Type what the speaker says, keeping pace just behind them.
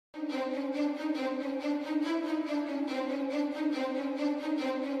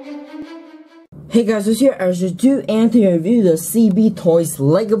Hey guys, it's here as do and to review the CB Toys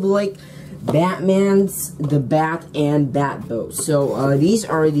Lego Bootleg Batman's The Bat and Batboat. So these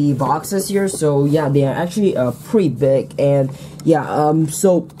are the boxes here. So yeah, they are actually pretty big, and yeah,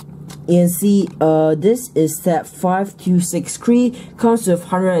 so you can see this is set 5263, comes with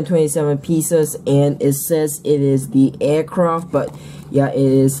 127 pieces, and it says it is the aircraft, but yeah, it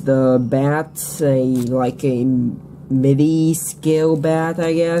is the bat, like a midi scale bat,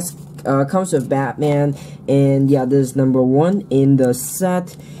 I guess. Comes with Batman, and yeah, this is number 1 in the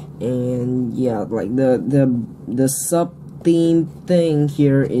set, and yeah, like the sub theme thing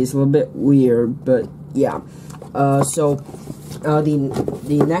here is a little bit weird, but yeah. So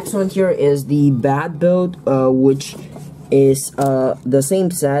the next one here is the Batboat, which is the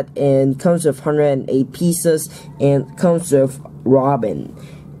same set and comes with 108 pieces and comes with Robin.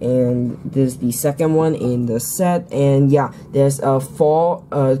 And this is the second one in the set, and yeah, there's a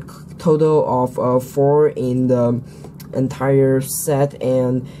total of 4 in the entire set,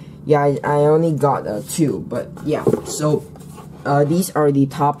 and yeah, I only got 2, but yeah. So these are the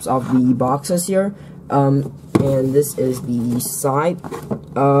tops of the boxes here, and this is the side,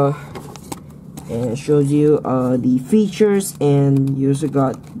 and it shows you the features, and you also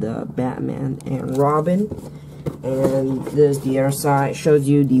got the Batman and Robin. And this the other side, shows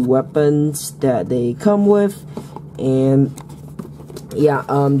you the weapons that they come with, and yeah,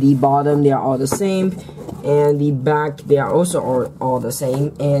 the bottom they are all the same, and the back they are also all the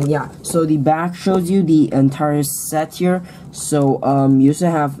same, and yeah, so the back shows you the entire set here. So you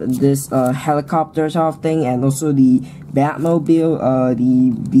also have this helicopter sort of thing, and also the Batmobile,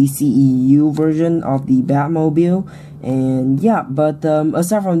 the DCEU version of the Batmobile. And yeah, but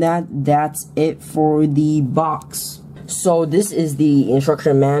aside from that, that's it for the box. So this is the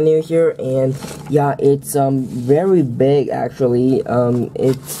instruction manual here, and yeah, it's very big actually.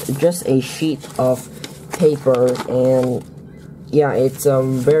 It's just a sheet of paper, and yeah, it's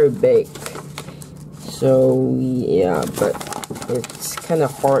very big. So yeah, but it's kind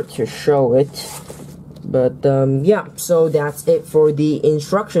of hard to show it. But yeah, so that's it for the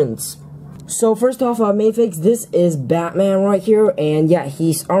instructions. So first off, Mayfix, this is Batman right here, and yeah,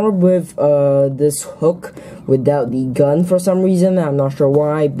 he's armed with this hook without the gun for some reason. I'm not sure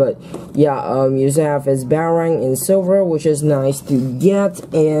why, but yeah, you also have his Batarang in silver, which is nice to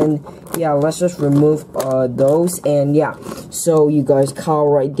get, and yeah, let's just remove those, and yeah, so you guys call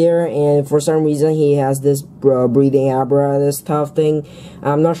right there, and for some reason he has this breathing apparatus type thing.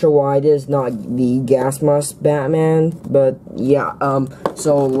 I'm not sure why this is not the gas mask Batman, but yeah,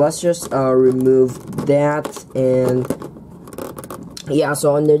 so let's just remove that, and yeah,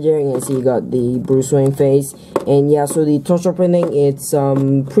 so under there you can see you got the Bruce Wayne face, and yeah, so the torso printing, it's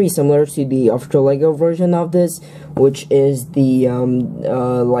pretty similar to the official Lego version of this, which is the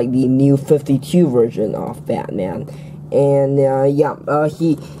like the new 52 version of Batman. And yeah,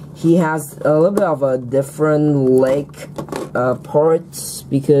 he has a little bit of a different leg parts,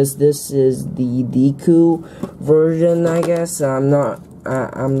 because this is the Deku version, I guess. I'm not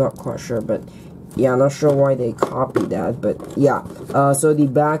quite sure, but yeah, I'm not sure why they copied that, but yeah. So the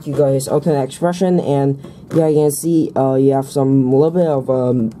back, you got his alternate expression, and yeah, you can see you have some little bit of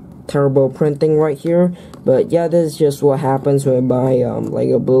terrible printing right here, but yeah, this is just what happens when you buy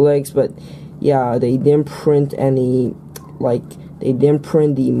Lego Bootlegs. But yeah, they didn't print any, like, they didn't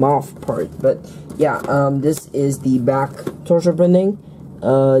print the mouth part, but yeah, this is the back torso printing.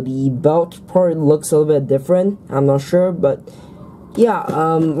 The belt part looks a little bit different, I'm not sure, but yeah,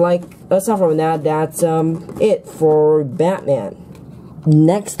 like, aside from that, that's it for Batman.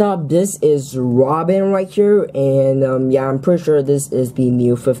 Next up, this is Robin right here, and yeah, I'm pretty sure this is the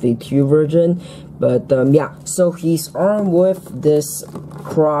new 52 version, but yeah, so he's armed with this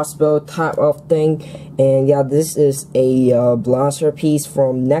crossbow type of thing, and yeah, this is a blaster piece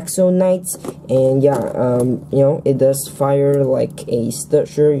from Nexo Knights, and yeah, you know, it does fire like a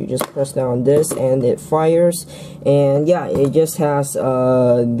stutcher. You just press down this and it fires, and yeah, it just has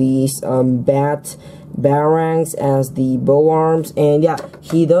these Batarangs as the bow arms, and yeah,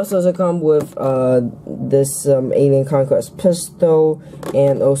 he does also come with this Alien Conquest pistol,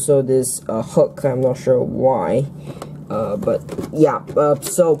 and also this hook. I'm not sure why, but yeah,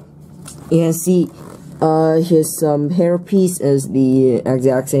 so you can see his hairpiece is the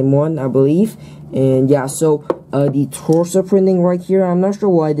exact same one, I believe, and yeah, so the torso printing right here, I'm not sure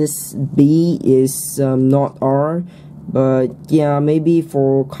why this B is not R. But yeah, maybe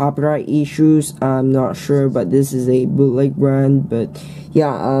for copyright issues, I'm not sure, but this is a bootleg brand. But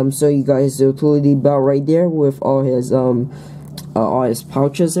yeah, so you guys, so totally the belt right there with all his all his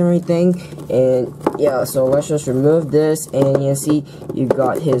pouches and everything. And yeah, so let's just remove this, and you see you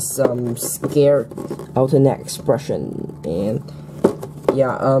got his scared alternate expression. And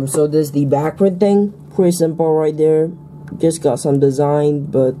yeah, so this is the background thing, pretty simple right there, just got some design.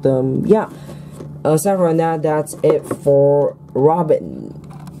 But yeah, aside from that, that's it for Robin.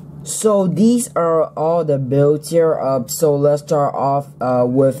 So these are all the builds here. So let's start off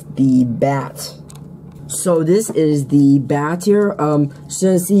with the bat. So this is the bat here.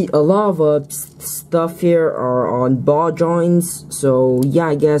 So you see a lot of stuff here are on ball joints. So yeah,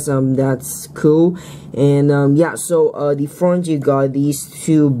 I guess that's cool. And yeah, so the front you got these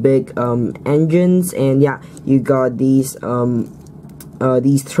two big engines, and yeah, you got these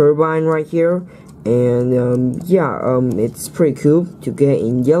turbine right here. And yeah, it's pretty cool to get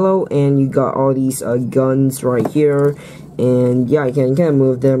in yellow. And you got all these guns right here. And yeah, you can kind of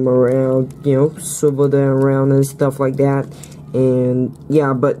move them around, you know, swivel them around and stuff like that. And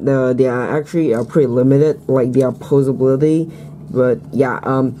yeah, but they are actually pretty limited, like their posability. But yeah,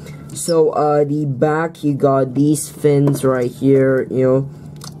 so the back you got these fins right here, you know,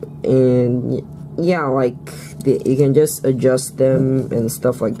 and yeah, like you can just adjust them and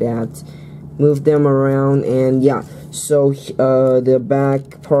stuff like that, move them around. And yeah, so the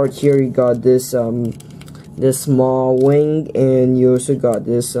back part here you got this this small wing, and you also got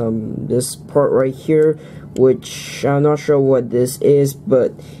this this part right here, which I'm not sure what this is,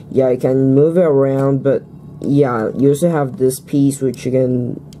 but yeah, you can move it around. But yeah, you also have this piece which you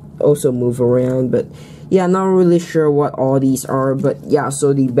can also move around. But yeah, not really sure what all these are. But yeah,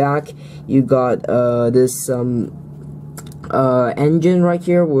 so the back you got this engine right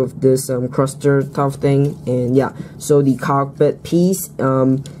here with this cluster top thing. And yeah, so the cockpit piece,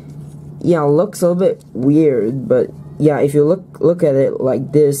 yeah, looks a little bit weird, but yeah, if you look at it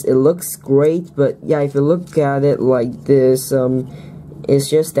like this, it looks great. But yeah, if you look at it like this, it's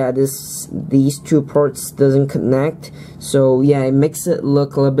just that these two parts doesn't connect. So yeah, it makes it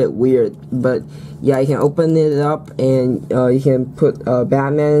look a little bit weird. But yeah, you can open it up, and you can put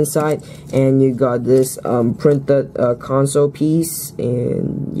Batman inside, and you got this printed console piece.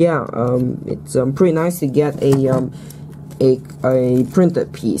 And yeah, it's pretty nice to get a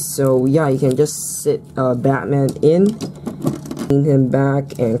printed piece. So yeah, you can just sit Batman in, lean him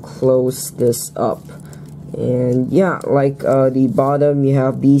back, and close this up. And yeah, like the bottom you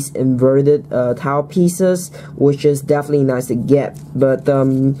have these inverted tile pieces, which is definitely nice to get. But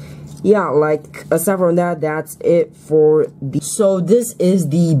yeah, like aside from that, that's it for the. So this is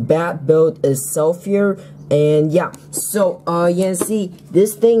the bat build itself here. And yeah, so you can see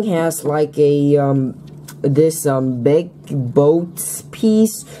this thing has like a this big boat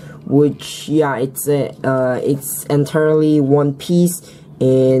piece, which yeah, it's entirely one piece,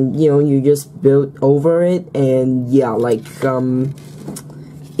 and you know, you just build over it. And yeah, like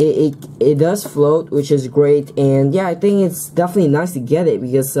it does float, which is great. And yeah, I think it's definitely nice to get it,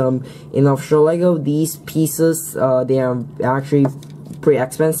 because in offshore Lego, these pieces they are actually pretty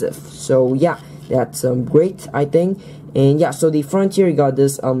expensive. So yeah, that's great, I think. And yeah, so the front here you got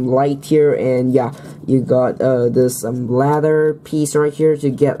this light here, and yeah, you got this ladder piece right here to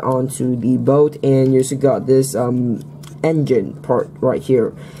get onto the boat, and you also got this engine part right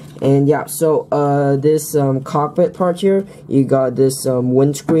here. And yeah, so this cockpit part here, you got this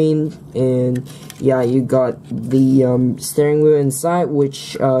windscreen, and yeah, you got the steering wheel inside,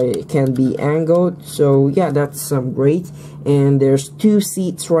 which can be angled. So yeah, that's great. And there's two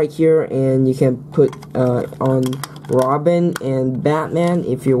seats right here, and you can put on Robin and Batman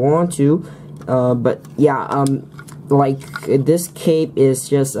if you want to. But yeah, like this cape is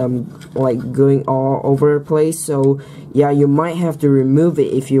just like going all over the place. So yeah, you might have to remove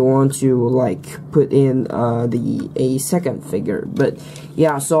it if you want to like put in a second figure. But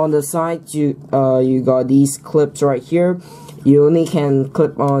yeah, so on the side you got these clips right here. You only can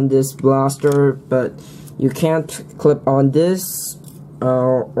clip on this blaster, but you can't clip on this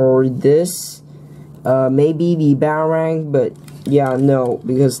or this. Maybe the Batarang, but yeah, no,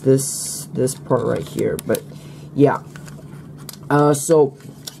 because this part right here. But yeah, so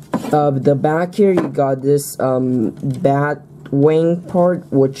the back here you got this bat wing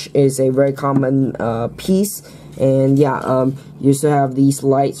part, which is a very common piece. And yeah, you also have these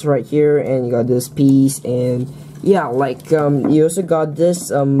lights right here, and you got this piece. And yeah, like you also got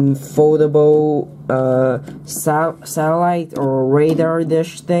this foldable satellite or radar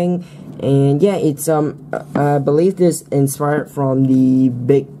dish thing. And yeah, it's I believe this inspired from the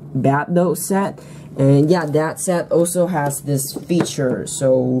big bat build set. And yeah, that set also has this feature.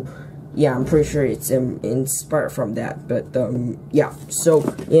 So yeah, I'm pretty sure it's inspired from that. But yeah, so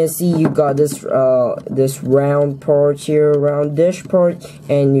you can see you got this this round part here, round dish part,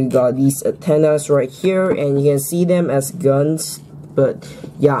 and you got these antennas right here, and you can see them as guns. But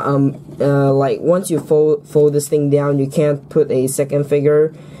yeah, like once you fold this thing down, you can't put a second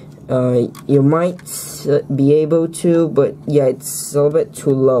figure. You might be able to, but yeah, it's a little bit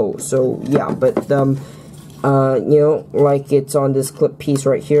too low. So yeah, but you know, like it's on this clip piece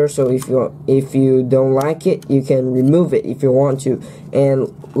right here. So if you don't like it, you can remove it if you want to.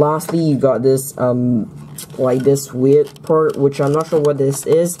 And lastly, you got this like this weird part, which I'm not sure what this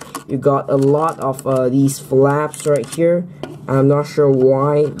is. You got a lot of these flaps right here. I'm not sure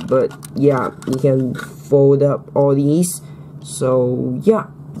why, but yeah, you can fold up all these. So yeah,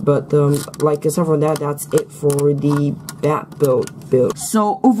 but like aside from that, that's it for the bat build.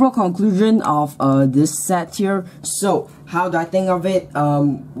 So overall conclusion of this set here. So how do I think of it?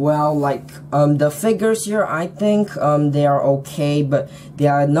 Well, like the figures here, I think they are okay, but they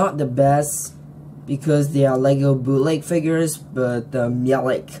are not the best, because they are Lego bootleg figures. But yeah,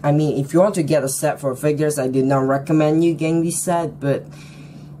 like, I mean, if you want to get a set for figures, I do not recommend you getting this set. But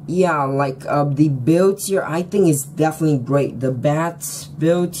yeah, like the build here, I think is definitely great. The bat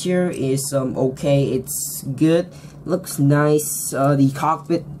build here is okay, it's good, looks nice. The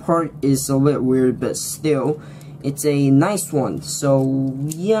cockpit part is a bit weird, but still, it's a nice one. So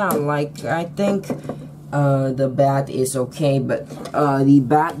yeah, like I think the bat is okay, but the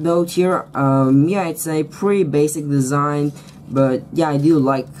bat build here, yeah, it's a pretty basic design, but yeah, I do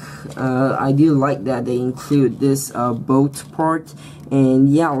like that they include this boat part.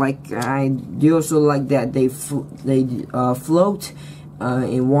 And yeah, like I do also like that they float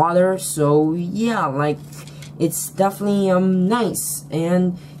in water. So yeah, like it's definitely nice.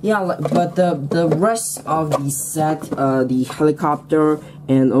 And yeah, but the rest of the set, the helicopter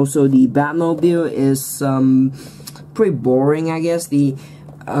and also the Batmobile is pretty boring, I guess. The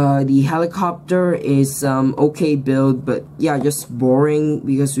helicopter is okay build, but yeah, just boring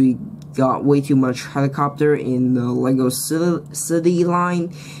because we got way too much helicopter in the Lego City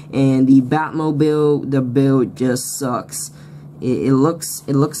line. And the Batmobile, the build just sucks. It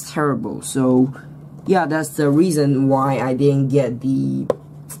looks terrible. So yeah, that's the reason why I didn't get the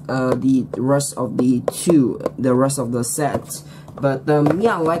rest of the rest of the set. But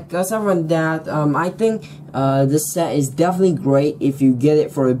yeah, like aside from that, I think this set is definitely great if you get it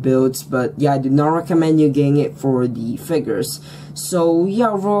for the builds. But yeah, I do not recommend you getting it for the figures. So yeah,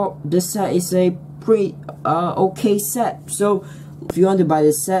 overall, this set is a pretty okay set. So if you want to buy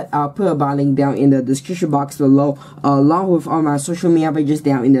this set, I'll put a buy link down in the description box below, along with all my social media pages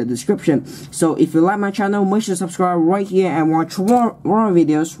down in the description. So if you like my channel, make sure to subscribe right here and watch more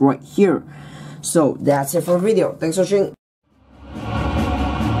videos right here. So that's it for the video. Thanks for watching.